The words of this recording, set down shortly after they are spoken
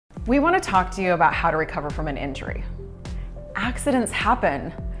We want to talk to you about how to recover from an injury. Accidents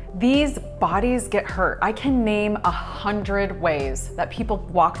happen. These bodies get hurt. I can name 100 ways that people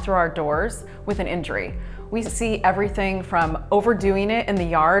walk through our doors with an injury. We see everything from overdoing it in the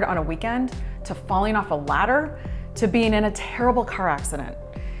yard on a weekend, to falling off a ladder, to being in a terrible car accident.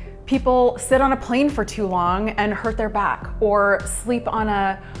 People sit on a plane for too long and hurt their back, or sleep on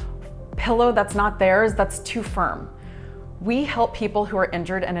a pillow that's not theirs, that's too firm. We help people who are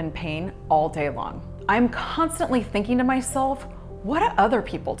injured and in pain all day long. I'm constantly thinking to myself, what do other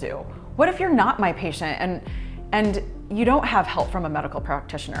people do? What if you're not my patient and you don't have help from a medical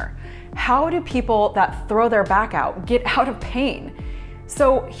practitioner? How do people that throw their back out get out of pain?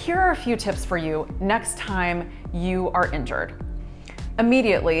 So here are a few tips for you next time you are injured.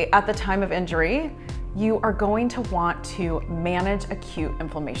 Immediately at the time of injury, you are going to want to manage acute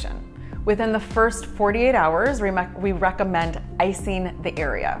inflammation. Within the first 48 hours, we recommend icing the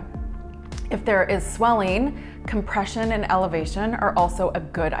area. If there is swelling, compression and elevation are also a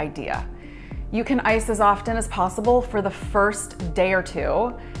good idea. You can ice as often as possible for the first day or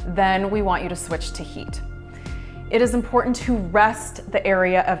two, then we want you to switch to heat. It is important to rest the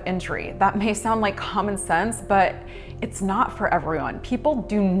area of injury. That may sound like common sense, but it's not for everyone. People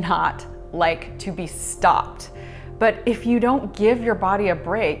do not like to be stopped. But if you don't give your body a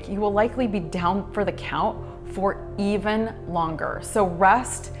break, you will likely be down for the count for even longer. So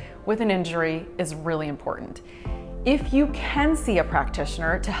rest with an injury is really important. If you can see a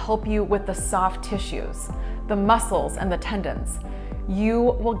practitioner to help you with the soft tissues, the muscles and the tendons, you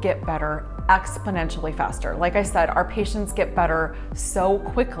will get better exponentially faster. Like I said, our patients get better so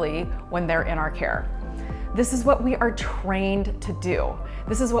quickly when they're in our care. This is what we are trained to do.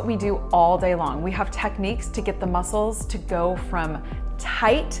 This is what we do all day long. We have techniques to get the muscles to go from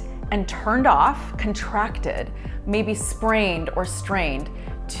tight and turned off, contracted, maybe sprained or strained,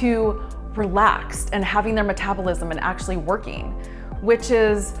 to relaxed and having their metabolism and actually working, which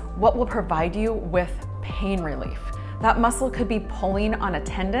is what will provide you with pain relief. That muscle could be pulling on a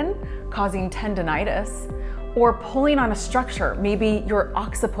tendon, causing tendinitis, or pulling on a structure, maybe your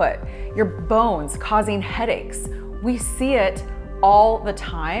occiput, your bones, causing headaches. We see it all the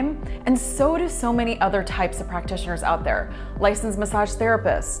time, and so do so many other types of practitioners out there. Licensed massage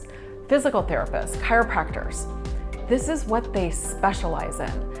therapists, physical therapists, chiropractors. This is what they specialize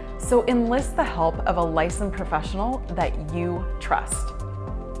in. So enlist the help of a licensed professional that you trust.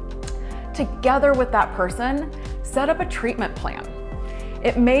 Together with that person, set up a treatment plan.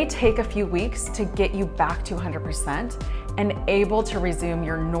 It may take a few weeks to get you back to 100% and able to resume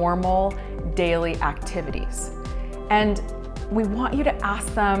your normal daily activities. And we want you to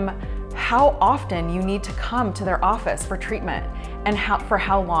ask them how often you need to come to their office for treatment and for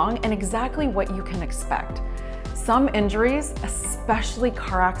how long and exactly what you can expect. Some injuries, especially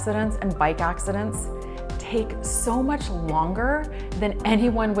car accidents and bike accidents, take so much longer than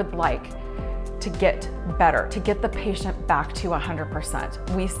anyone would like to get better, to get the patient back to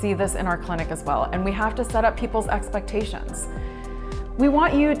 100%. We see this in our clinic as well, and we have to set up people's expectations. We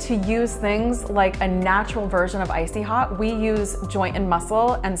want you to use things like a natural version of Icy Hot. We use joint and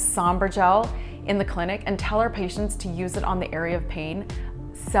muscle and somber gel in the clinic and tell our patients to use it on the area of pain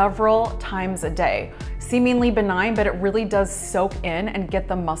several times a day. Seemingly benign, but it really does soak in and get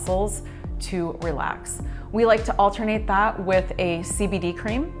the muscles to relax. We like to alternate that with a CBD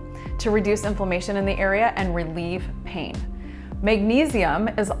cream to reduce inflammation in the area and relieve pain. Magnesium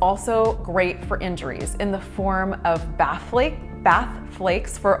is also great for injuries in the form of bath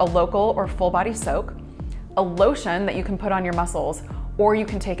flakes for a local or full body soak, a lotion that you can put on your muscles, or you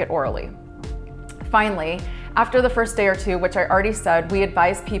can take it orally. Finally, after the first day or two, which I already said, we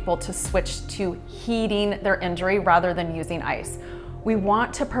advise people to switch to heating their injury rather than using ice. We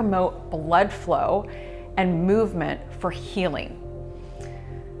want to promote blood flow and movement for healing.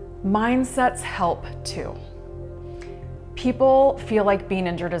 Mindsets help too. People feel like being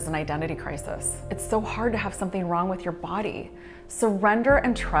injured is an identity crisis. It's so hard to have something wrong with your body. Surrender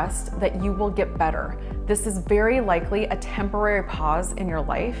and trust that you will get better. This is very likely a temporary pause in your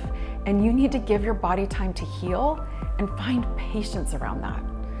life, and you need to give your body time to heal and find patience around that.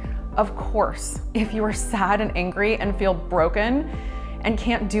 Of course, if you are sad and angry and feel broken and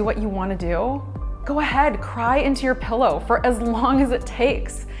can't do what you want to do, go ahead, cry into your pillow for as long as it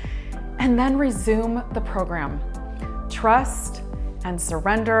takes, and then resume the program. Trust and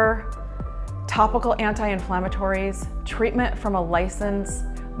surrender, topical anti-inflammatories, treatment from a licensed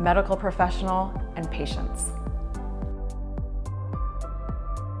medical professional, and patience.